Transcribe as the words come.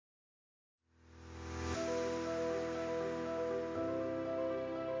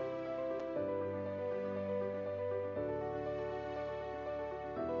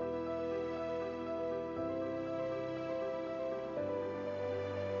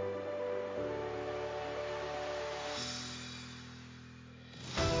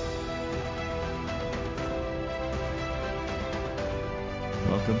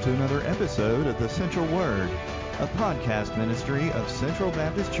to another episode of The Central Word, a podcast ministry of Central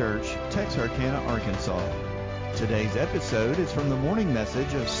Baptist Church, Texarkana, Arkansas. Today's episode is from the morning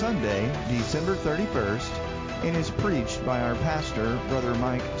message of Sunday, December 31st, and is preached by our pastor, Brother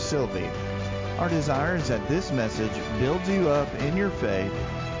Mike Sylvie. Our desire is that this message builds you up in your faith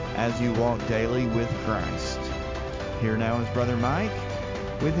as you walk daily with Christ. Here now is Brother Mike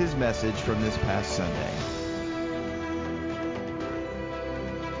with his message from this past Sunday.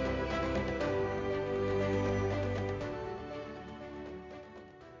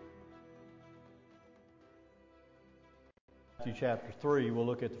 Matthew chapter 3, we'll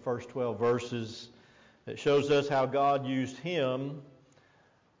look at the first 12 verses that shows us how God used him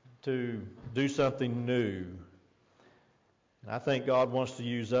to do something new. And I think God wants to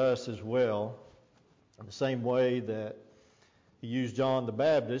use us as well in the same way that he used John the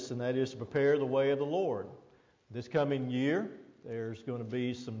Baptist, and that is to prepare the way of the Lord. This coming year, there's going to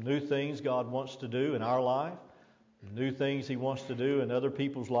be some new things God wants to do in our life, new things he wants to do in other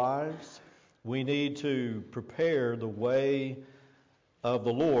people's lives. We need to prepare the way of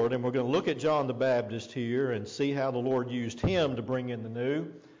the Lord, and we're going to look at John the Baptist here and see how the Lord used him to bring in the new,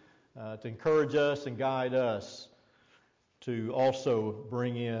 to encourage us and guide us to also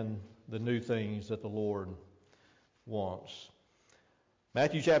bring in the new things that the Lord wants.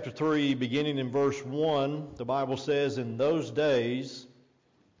 Matthew chapter 3, beginning in verse 1, the Bible says, "In those days,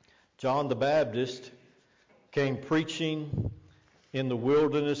 John the Baptist came preaching in the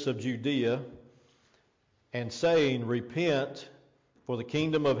wilderness of Judea, and saying, Repent, for the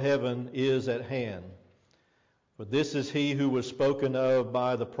kingdom of heaven is at hand. For this is he who was spoken of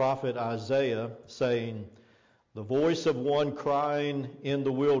by the prophet Isaiah, saying, The voice of one crying in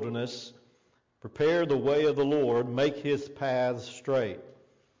the wilderness, Prepare the way of the Lord, make his paths straight.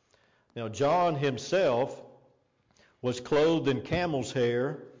 Now John himself was clothed in camel's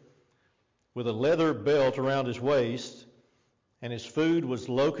hair, with a leather belt around his waist, and his food was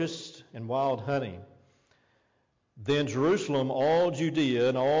locusts and wild honey. Then Jerusalem, all Judea,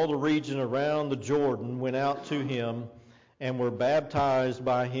 and all the region around the Jordan went out to him and were baptized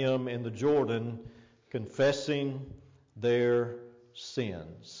by him in the Jordan, confessing their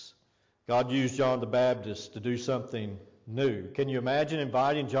sins." God used John the Baptist to do something new. Can you imagine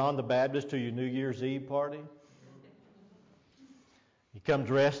inviting John the Baptist to your New Year's Eve party? He comes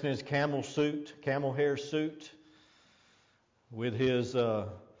dressed in his camel hair suit, with his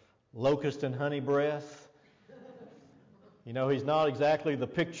locust and honey breath. You know, he's not exactly the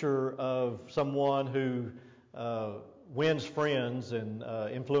picture of someone who wins friends and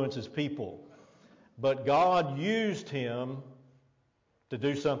influences people. But God used him to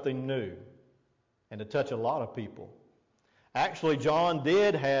do something new and to touch a lot of people. Actually, John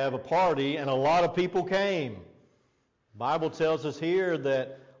did have a party and a lot of people came. The Bible tells us here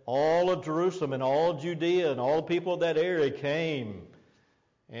that all of Jerusalem and all of Judea and all the people of that area came,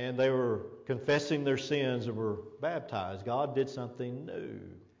 and they were confessing their sins and were baptized. God did something new.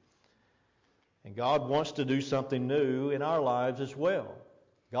 And God wants to do something new in our lives as well.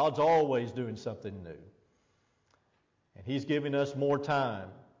 God's always doing something new. And he's giving us more time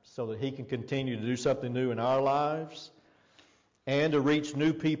so that he can continue to do something new in our lives and to reach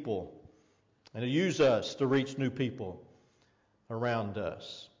new people and to use us to reach new people around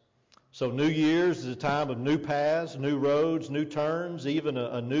us. So New Year's is a time of new paths, new roads, new turns, even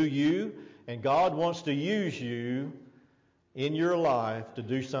a new you. And God wants to use you in your life to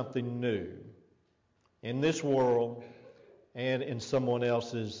do something new in this world and in someone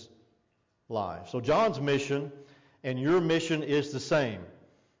else's life. So John's mission and your mission is the same,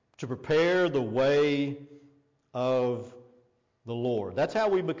 to prepare the way of the Lord. That's how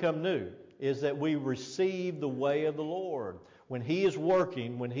we become new, is that we receive the way of the Lord. When he is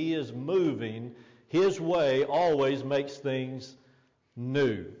working, when he is moving, his way always makes things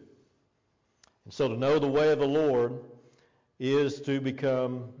new. And so to know the way of the Lord is to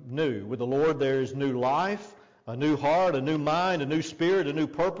become new. With the Lord there is new life, a new heart, a new mind, a new spirit, a new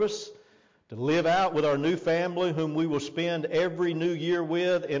purpose to live out with our new family whom we will spend every new year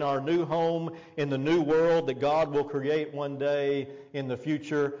with in our new home in the new world that God will create one day in the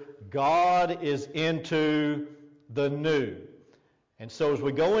future. God is into the new. And so as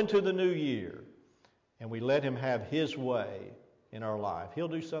we go into the new year and we let him have his way in our life, he'll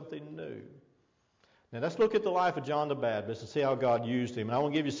do something new. Now let's look at the life of John the Baptist and see how God used him. And I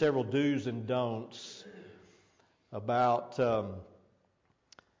want to give you several do's and don'ts about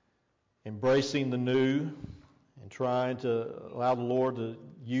embracing the new and trying to allow the Lord to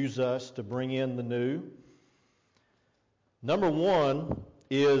use us to bring in the new. Number one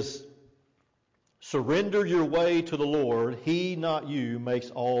is Surrender your way to the Lord. He, not you, makes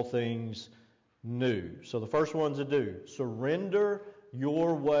all things new. So the first one's to do. Surrender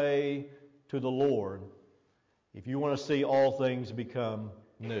your way to the Lord if you want to see all things become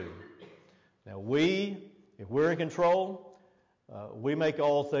new. Now if we're in control, we make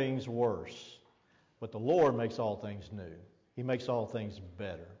all things worse. But the Lord makes all things new. He makes all things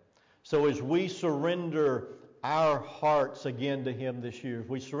better. So as we surrender our hearts again to Him this year, as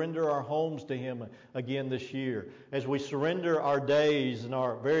we surrender our homes to Him again this year, as we surrender our days and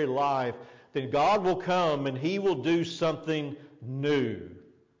our very life, then God will come and He will do something new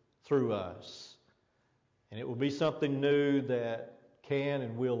through us. And it will be something new that can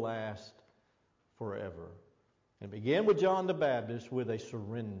and will last forever. And it began with John the Baptist with a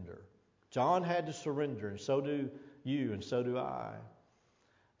surrender. John had to surrender, and so do you, and so do I.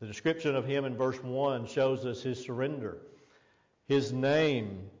 The description of him in verse 1 shows us his surrender. His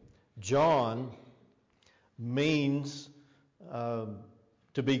name, John, means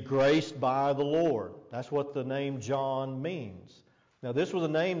to be graced by the Lord. That's what the name John means. Now, this was a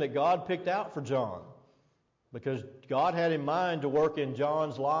name that God picked out for John because God had in mind to work in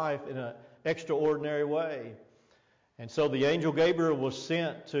John's life in an extraordinary way. And so the angel Gabriel was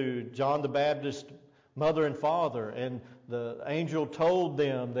sent to John the Baptist's mother and father, and the angel told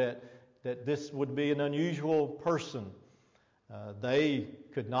them that this would be an unusual person. They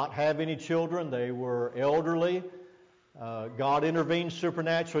could not have any children. They were elderly. God intervened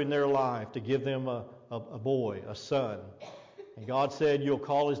supernaturally in their life to give them a boy, a son. And God said, you'll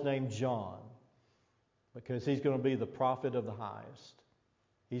call his name John because he's going to be the prophet of the highest.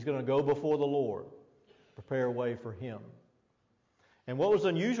 He's going to go before the Lord, prepare a way for him. And what was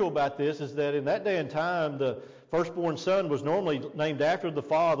unusual about this is that in that day and time, the firstborn son was normally named after the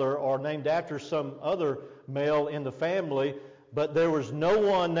father or named after some other male in the family, but there was no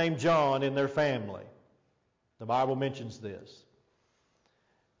one named John in their family. The Bible mentions this.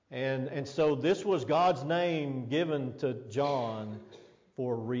 And so this was God's name given to John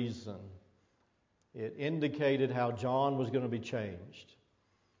for a reason. It indicated how John was going to be changed.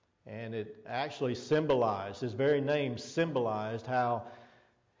 And it actually symbolized, his very name symbolized how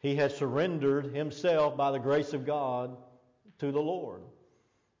he had surrendered himself by the grace of God to the Lord.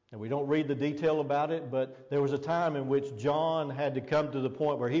 And we don't read the detail about it, but there was a time in which John had to come to the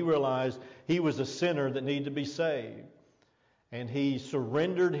point where he realized he was a sinner that needed to be saved. And he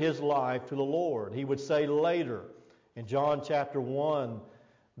surrendered his life to the Lord. He would say later in John chapter 1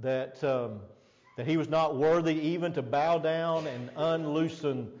 that he was not worthy even to bow down and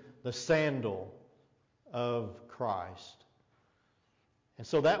unloosen the sandal of Christ. And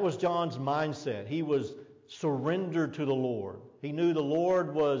so that was John's mindset. He was surrendered to the Lord. He knew the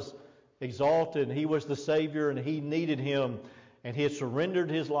Lord was exalted, and He was the Savior, and he needed Him, and he had surrendered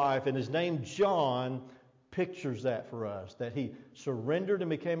his life. And his name, John, pictures that for us, that he surrendered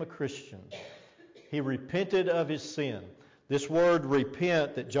and became a Christian. He repented of his sin. This word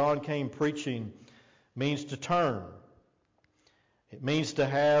repent that John came preaching means to turn. It means to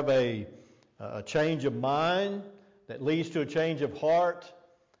have a change of mind that leads to a change of heart,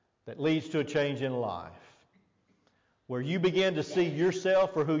 that leads to a change in life. Where you begin to see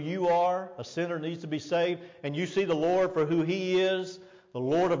yourself for who you are, a sinner needs to be saved, and you see the Lord for who He is, the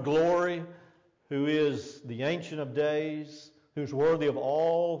Lord of glory, who is the Ancient of Days, who's worthy of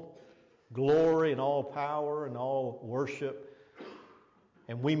all glory and all power and all worship.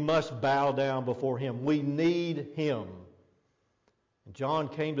 And we must bow down before Him. We need Him. And John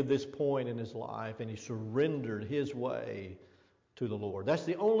came to this point in his life, and he surrendered his way to the Lord. That's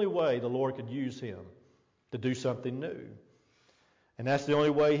the only way the Lord could use him to do something new. And that's the only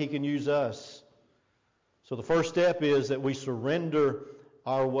way He can use us. So the first step is that we surrender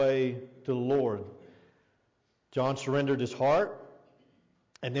our way to the Lord. John surrendered his heart.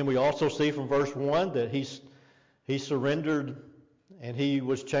 And then we also see from verse 1 that he surrendered and he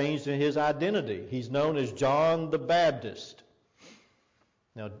was changed in his identity. He's known as John the Baptist.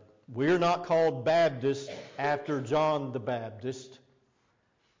 Now, we're not called Baptists after John the Baptist,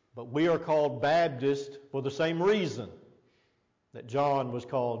 but we are called Baptist for the same reason that John was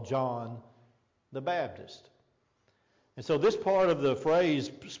called John the Baptist. And so this part of the phrase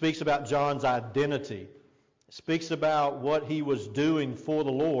speaks about John's identity. It speaks about what he was doing for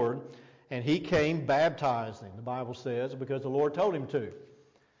the Lord, and he came baptizing, the Bible says, because the Lord told him to.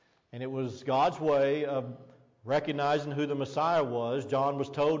 And it was God's way of recognizing who the Messiah was. John was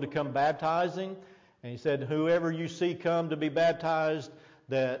told to come baptizing, and he said, whoever you see come to be baptized,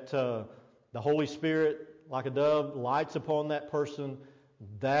 that the Holy Spirit, like a dove, lights upon that person,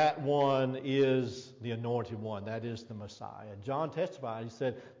 that one is the anointed one. That is the Messiah. John testified. He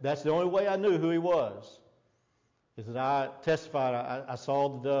said, that's the only way I knew who he was, is that I testified. I saw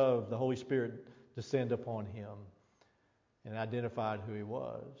the dove, the Holy Spirit, descend upon him and identified who he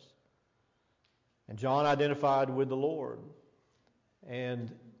was. And John identified with the Lord.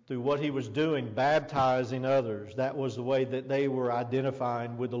 And through what he was doing, baptizing others, that was the way that they were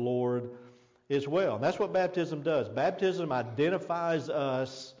identifying with the Lord as well. And that's what baptism does. Baptism identifies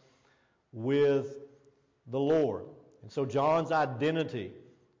us with the Lord. And so John's identity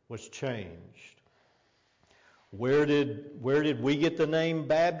was changed. Where did we get the name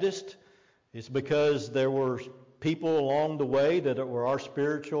Baptist? It's because there were people along the way that were our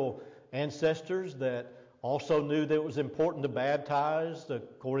spiritual ancestors that also knew that it was important to baptize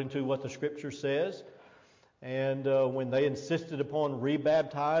according to what the Scripture says. And when they insisted upon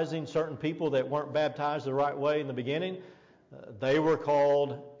rebaptizing certain people that weren't baptized the right way in the beginning, they were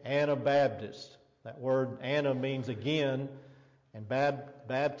called Anabaptists. That word Ana means again, and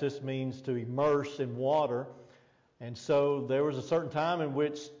Baptist means to immerse in water. And so there was a certain time in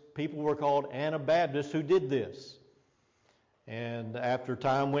which people were called Anabaptists who did this. And after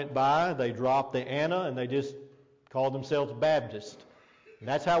time went by, they dropped the Ana and they just called themselves Baptist. And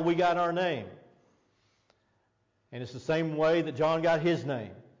that's how we got our name. And it's the same way that John got his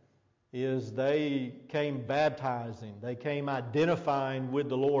name, is they came baptizing, they came identifying with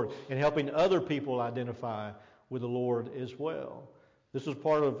the Lord and helping other people identify with the Lord as well. This was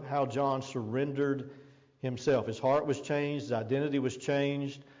part of how John surrendered himself. His heart was changed, his identity was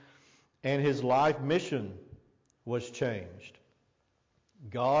changed, and his life mission was changed.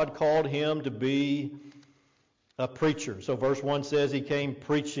 God called him to be a preacher. So verse 1 says he came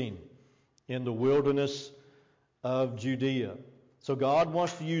preaching in the wilderness of Judea. So God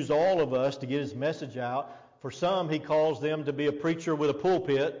wants to use all of us to get his message out. For some, he calls them to be a preacher with a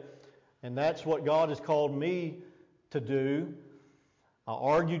pulpit, and that's what God has called me to do. I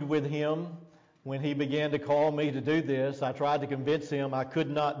argued with him when he began to call me to do this. I tried to convince him I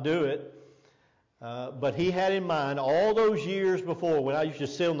could not do it. But he had in mind all those years before when I used to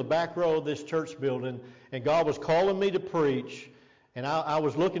sit on the back row of this church building and God was calling me to preach, and I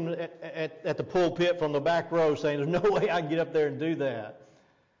was looking at the pulpit from the back row saying, there's no way I can get up there and do that.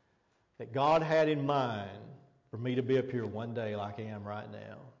 That God had in mind for me to be up here one day like I am right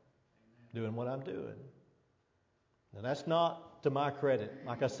now, doing what I'm doing. Now that's not to my credit.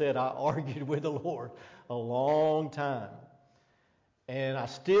 Like I said, I argued with the Lord a long time. And I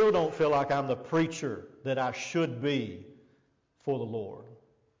still don't feel like I'm the preacher that I should be for the Lord.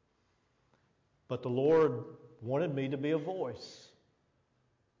 But the Lord wanted me to be a voice.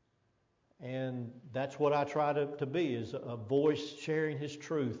 And that's what I try to be, is a voice sharing his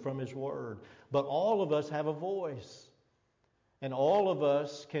truth from his word. But all of us have a voice. And all of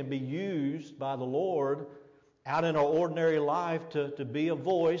us can be used by the Lord out in our ordinary life to be a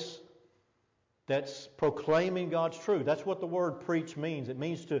voice that's proclaiming God's truth. That's what the word preach means. It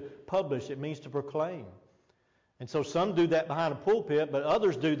means to publish. It means to proclaim. And so some do that behind a pulpit, but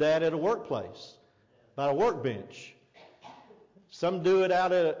others do that at a workplace, by a workbench. Some do it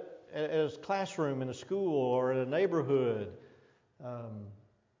out at a classroom in a school or in a neighborhood,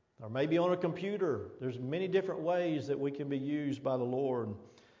 or maybe on a computer. There's many different ways that we can be used by the Lord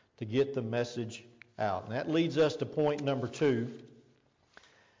to get the message out. And that leads us to point number 2.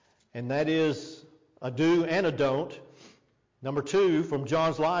 And that is a do and a don't. Number 2, from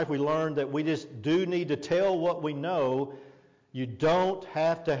John's life, we learned that we just do need to tell what we know. You don't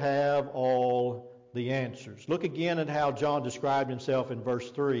have to have all the answers. Look again at how John described himself in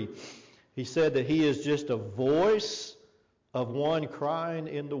verse 3. He said that he is just a voice of one crying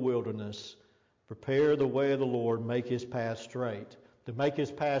in the wilderness, prepare the way of the Lord, make his path straight. To make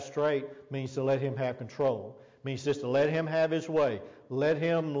his path straight means to let him have control. Means just to let him have his way. Let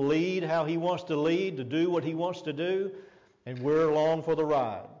him lead how he wants to lead, to do what he wants to do, and we're along for the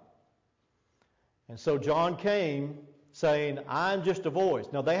ride. And so John came saying, I'm just a voice.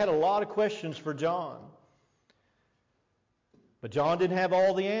 Now they had a lot of questions for John. But John didn't have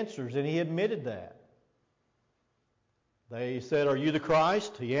all the answers, and he admitted that. They said, are you the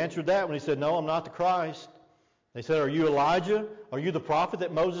Christ? He answered that when he said, no, I'm not the Christ. They said, are you Elijah? Are you the prophet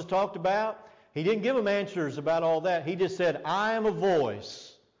that Moses talked about? He didn't give them answers about all that. He just said, I am a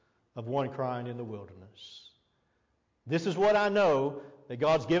voice of one crying in the wilderness. This is what I know, that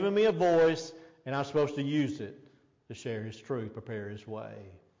God's given me a voice, and I'm supposed to use it to share his truth, prepare his way.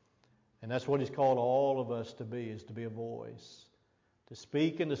 And that's what he's called all of us to be, is to be a voice, to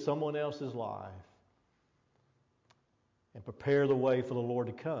speak into someone else's life and prepare the way for the Lord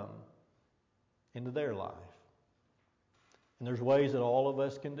to come into their life. And there's ways that all of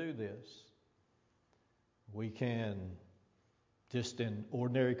us can do this. We can, just in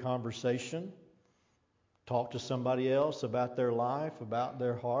ordinary conversation, talk to somebody else about their life, about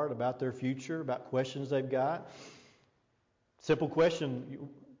their heart, about their future, about questions they've got. Simple question,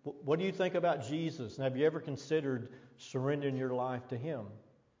 what do you think about Jesus? And have you ever considered surrendering your life to Him?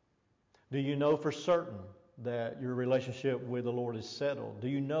 Do you know for certain that your relationship with the Lord is settled? Do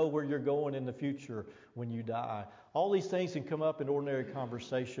you know where you're going in the future when you die? All these things can come up in ordinary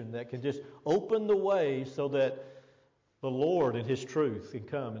conversation that can just open the way so that the Lord and His truth can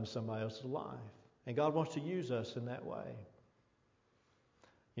come in somebody else's life. And God wants to use us in that way.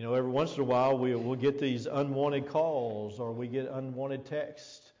 You know, every once in a while we'll get these unwanted calls or we get unwanted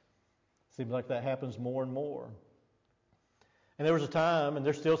texts. Seems like that happens more and more. And there was a time, and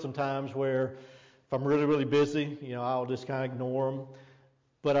there's still some times where if I'm really, really busy, I'll just kind of ignore them.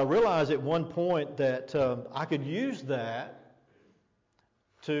 But I realized at one point that I could use that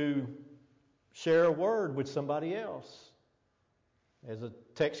to share a word with somebody else. As a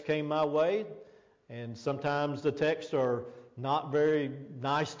text came my way, and sometimes the texts are not very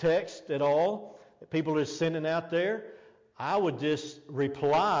nice text at all, that people are sending out there, I would just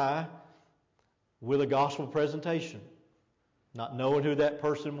reply with a gospel presentation. Not knowing who that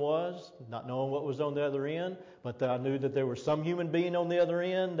person was, not knowing what was on the other end, but that I knew that there was some human being on the other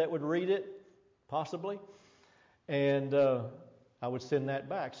end that would read it, possibly. And I would send that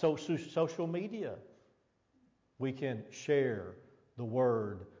back. So social media, we can share the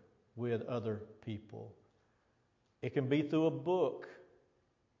Word with other people. It can be through a book.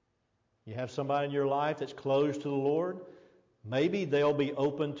 You have somebody in your life that's close to the Lord, maybe they'll be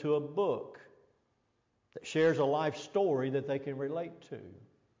open to a book that shares a life story that they can relate to.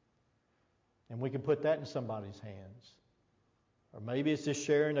 And we can put that in somebody's hands. Or maybe it's just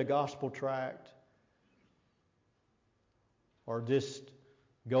sharing a gospel tract. Or just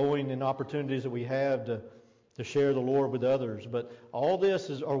going in opportunities that we have to share the Lord with others. But all this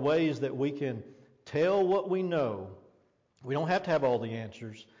are ways that we can tell what we know. We don't have to have all the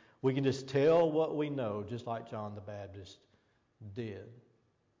answers. We can just tell what we know, just like John the Baptist did.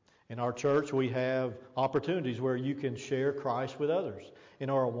 In our church, we have opportunities where you can share Christ with others. In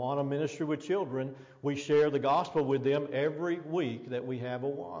our Awana ministry with children, we share the gospel with them every week that we have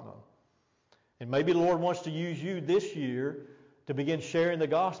Awana. And maybe the Lord wants to use you this year to begin sharing the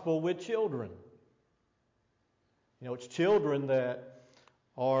gospel with children. It's children that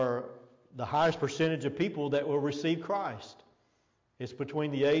are the highest percentage of people that will receive Christ. It's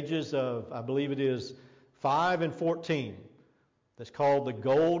between the ages of, I believe it is 5 and 14. That's called the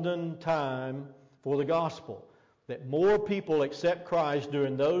golden time for the gospel. That more people accept Christ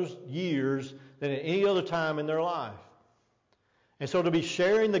during those years than at any other time in their life. And so to be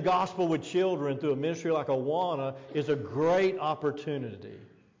sharing the gospel with children through a ministry like Awana is a great opportunity.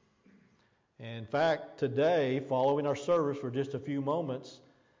 And in fact, today, following our service for just a few moments,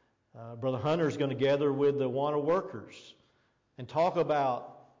 Brother Hunter is going to gather with the Awana workers and talk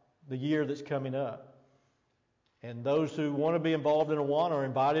about the year that's coming up. And those who want to be involved in Awana are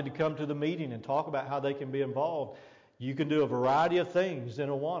invited to come to the meeting and talk about how they can be involved. You can do a variety of things in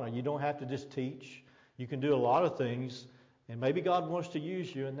Awana. You don't have to just teach. You can do a lot of things, and maybe God wants to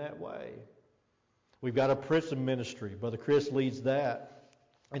use you in that way. We've got a prison ministry. Brother Chris leads that.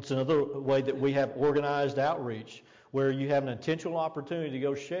 It's another way that we have organized outreach where you have an intentional opportunity to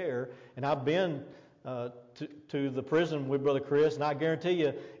go share. And I've been to the prison with Brother Chris, and I guarantee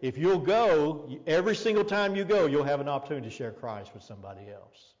you, if you'll go, every single time you go, you'll have an opportunity to share Christ with somebody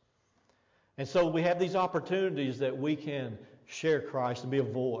else. And so we have these opportunities that we can share Christ and be a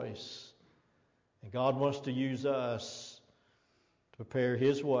voice. And God wants to use us to prepare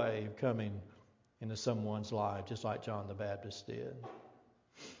His way of coming into someone's life, just like John the Baptist did.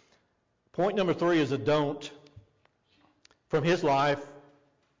 Point number 3 is a don't. From his life,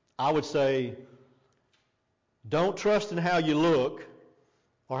 I would say, don't trust in how you look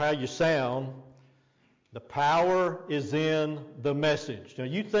or how you sound. The power is in the message. Now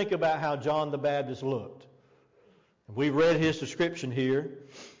you think about how John the Baptist looked. We've read his description here.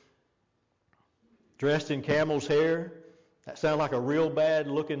 Dressed in camel's hair. That sounded like a real bad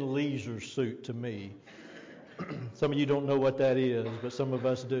looking leisure suit to me. Some of you don't know what that is, but some of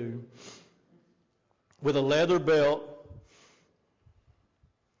us do. With a leather belt,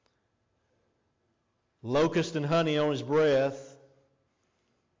 locust and honey on his breath.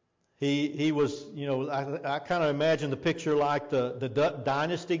 He was, I kind of imagine the picture like the Duck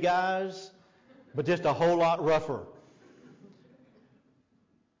Dynasty guys, but just a whole lot rougher.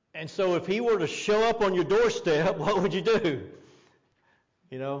 And so if he were to show up on your doorstep, what would you do?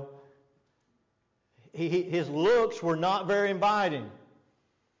 his looks were not very inviting.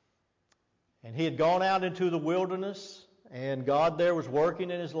 And he had gone out into the wilderness, and God there was working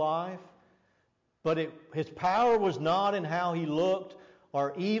in his life. But his power was not in how he looked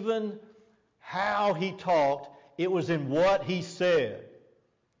or even how he talked. It was in what he said.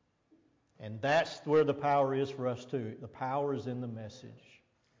 And that's where the power is for us too. The power is in the message.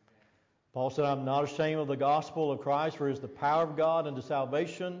 Paul said, I'm not ashamed of the gospel of Christ, for it is the power of God unto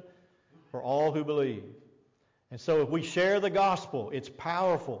salvation for all who believe. And so if we share the gospel, it's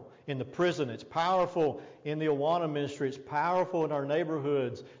powerful in the prison. It's powerful in the Awana ministry. It's powerful in our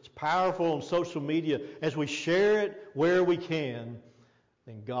neighborhoods. It's powerful on social media. As we share it where we can,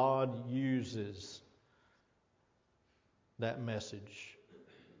 then God uses that message.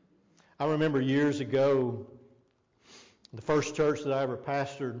 I remember years ago, the first church that I ever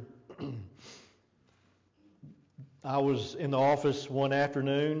pastored, I was in the office one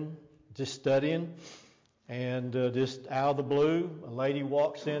afternoon just studying, and just out of the blue, a lady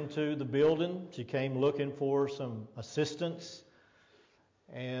walks into the building. She came looking for some assistance,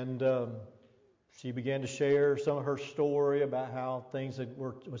 and she began to share some of her story about how things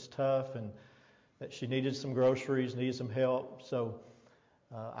was tough and that she needed some groceries, needed some help. So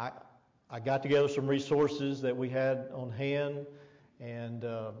I got together some resources that we had on hand and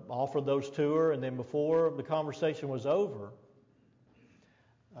offered those to her. And then before the conversation was over,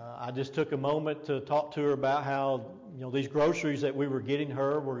 I just took a moment to talk to her about how, these groceries that we were getting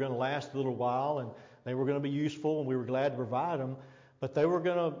her were going to last a little while, and they were going to be useful, and we were glad to provide them, but they were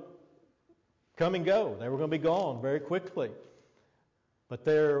going to come and go. They were going to be gone very quickly. But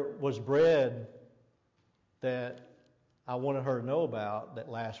there was bread that I wanted her to know about that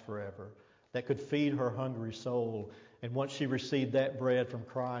lasts forever, that could feed her hungry soul. And once she received that bread from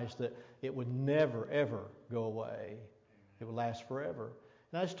Christ, that it would never, ever go away. It would last forever.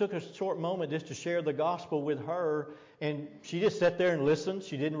 And I just took a short moment just to share the gospel with her, and she just sat there and listened.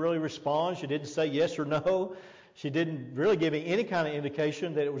 She didn't really respond. She didn't say yes or no. She didn't really give me any kind of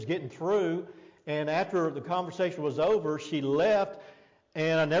indication that it was getting through. And after the conversation was over, she left,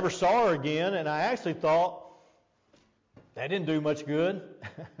 and I never saw her again. And I actually thought, that didn't do much good.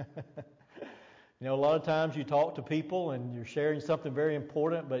 A lot of times you talk to people and you're sharing something very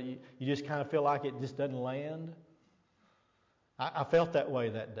important, but you just kind of feel like it just doesn't land. I felt that way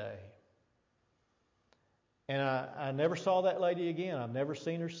that day. And I never saw that lady again. I've never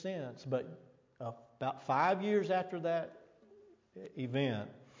seen her since. But about 5 years after that event,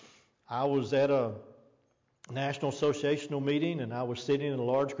 I was at a national associational meeting, and I was sitting in a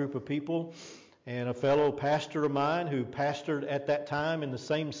large group of people, and a fellow pastor of mine who pastored at that time in the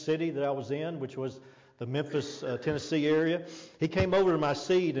same city that I was in, which was the Memphis, Tennessee area, he came over to my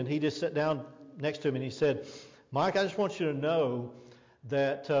seat, and he just sat down next to me, and he said, Mike, I just want you to know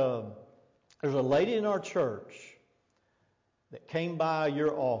that there's a lady in our church that came by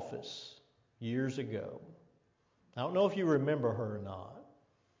your office years ago. I don't know if you remember her or not,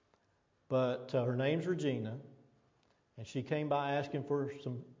 but her name's Regina, and she came by asking for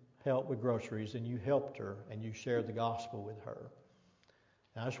some help with groceries, and you helped her, and you shared the gospel with her.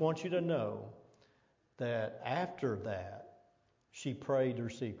 And I just want you to know that after that, she prayed to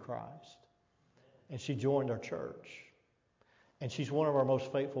receive Christ. And she joined our church. And she's one of our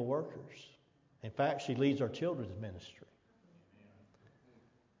most faithful workers. In fact, she leads our children's ministry.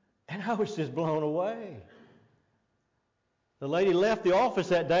 And I was just blown away. The lady left the office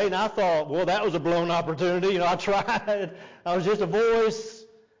that day, and I thought, well, that was a blown opportunity. I tried. I was just a voice.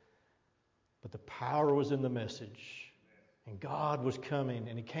 But the power was in the message. And God was coming,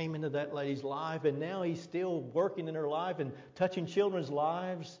 and He came into that lady's life, and now He's still working in her life and touching children's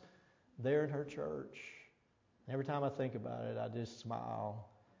lives there in her church. Every time I think about it, I just smile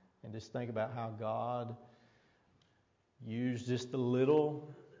and just think about how God used just the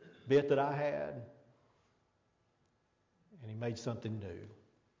little bit that I had, and He made something new.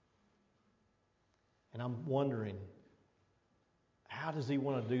 And I'm wondering, how does He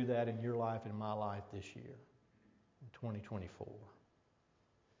want to do that in your life and my life this year, in 2024?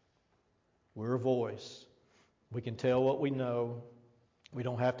 We're a voice. We can tell what we know. We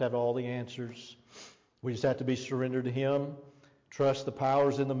don't have to have all the answers. We just have to be surrendered to Him, trust the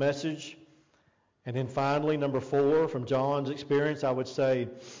powers in the message. And then finally, number 4, from John's experience, I would say,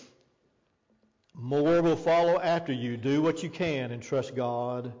 more will follow after you. Do what you can and trust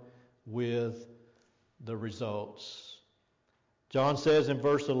God with the results. John says in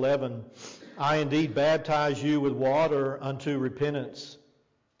verse 11, I indeed baptize you with water unto repentance,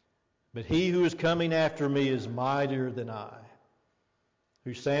 but He who is coming after me is mightier than I,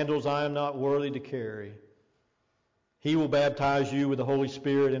 whose sandals I am not worthy to carry. He will baptize you with the Holy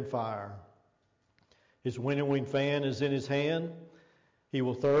Spirit and fire. His winnowing fan is in his hand. He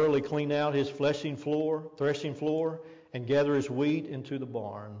will thoroughly clean out his threshing floor, and gather his wheat into the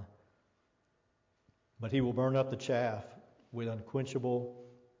barn. But he will burn up the chaff with unquenchable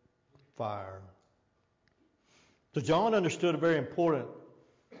fire. So John understood a very important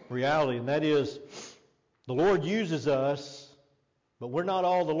reality, and that is the Lord uses us, but we're not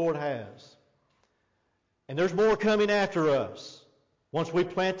all the Lord has. And there's more coming after us. Once we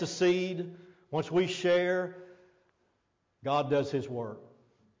plant the seed, once we share, God does His work.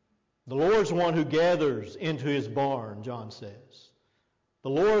 The Lord's the one who gathers into His barn, John says. The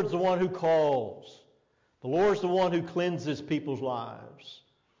Lord's the one who calls. The Lord's the one who cleanses people's lives.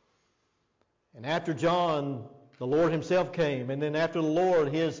 And after John, the Lord Himself came. And then after the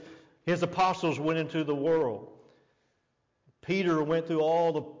Lord, His apostles went into the world. Peter went through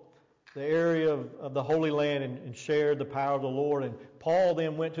all the area of the Holy Land and shared the power of the Lord. And Paul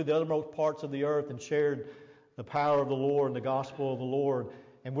then went to the othermost parts of the earth and shared the power of the Lord and the gospel of the Lord.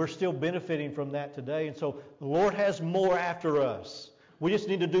 And we're still benefiting from that today. And so the Lord has more after us. We just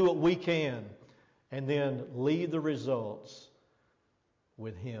need to do what we can and then leave the results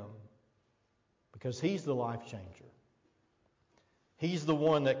with Him. Because He's the life changer. He's the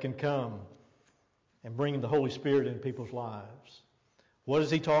one that can come and bring the Holy Spirit into people's lives. What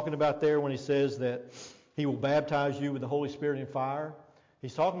is He talking about there when He says that He will baptize you with the Holy Spirit and fire?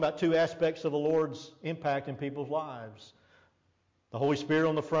 He's talking about two aspects of the Lord's impact in people's lives. The Holy Spirit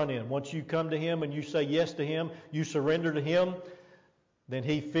on the front end. Once you come to Him and you say yes to Him, you surrender to Him, then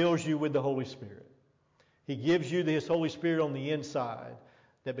He fills you with the Holy Spirit. He gives you His Holy Spirit on the inside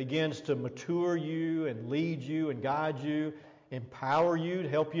that begins to mature you and lead you and guide you, empower you, to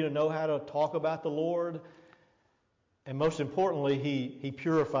help you to know how to talk about the Lord. And most importantly, He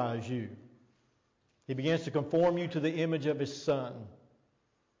purifies you. He begins to conform you to the image of His Son.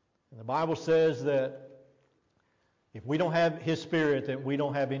 And the Bible says that if we don't have His Spirit, then we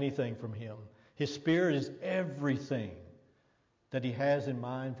don't have anything from Him. His Spirit is everything that He has in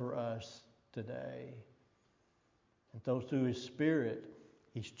mind for us today. And so through His Spirit,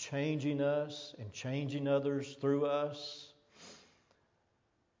 He's changing us and changing others through us.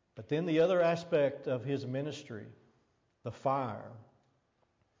 But then the other aspect of His ministry, the fire,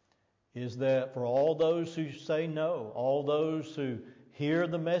 is that for all those who say no, all those who hear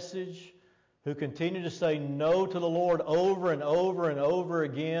the message, who continue to say no to the Lord over and over and over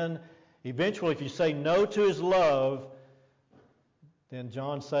again, eventually if you say no to His love, then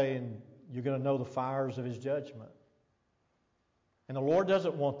John's saying you're going to know the fires of His judgment. And the Lord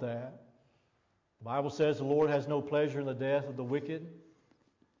doesn't want that. The Bible says the Lord has no pleasure in the death of the wicked.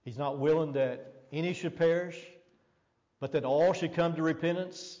 He's not willing that any should perish, but that all should come to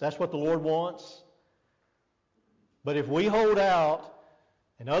repentance. That's what the Lord wants. But if we hold out,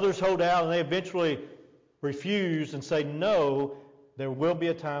 and others hold out, and they eventually refuse and say no, there will be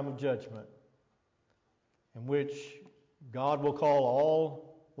a time of judgment in which God will call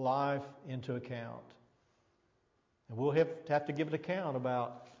all life into account. And we'll have to give an account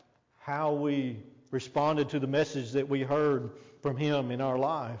about how we responded to the message that we heard from Him in our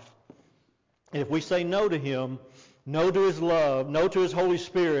life. And if we say no to Him, no to His love, no to His Holy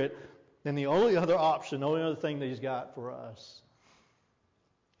Spirit, then the only other option, the only other thing that He's got for us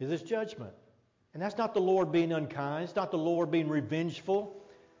is His judgment. And that's not the Lord being unkind. It's not the Lord being revengeful.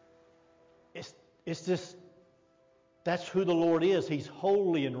 It's just, that's who the Lord is. He's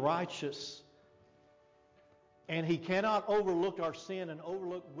holy and righteous. And He cannot overlook our sin and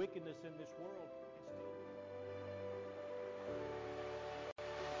overlook wickedness in this world.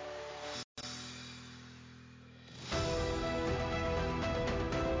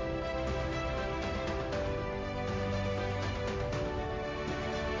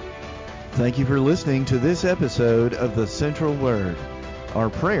 Thank you for listening to this episode of The Central Word. Our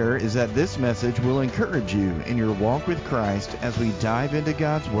prayer is that this message will encourage you in your walk with Christ as we dive into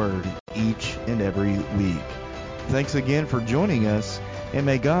God's Word each and every week. Thanks again for joining us, and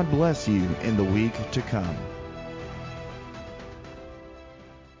may God bless you in the week to come.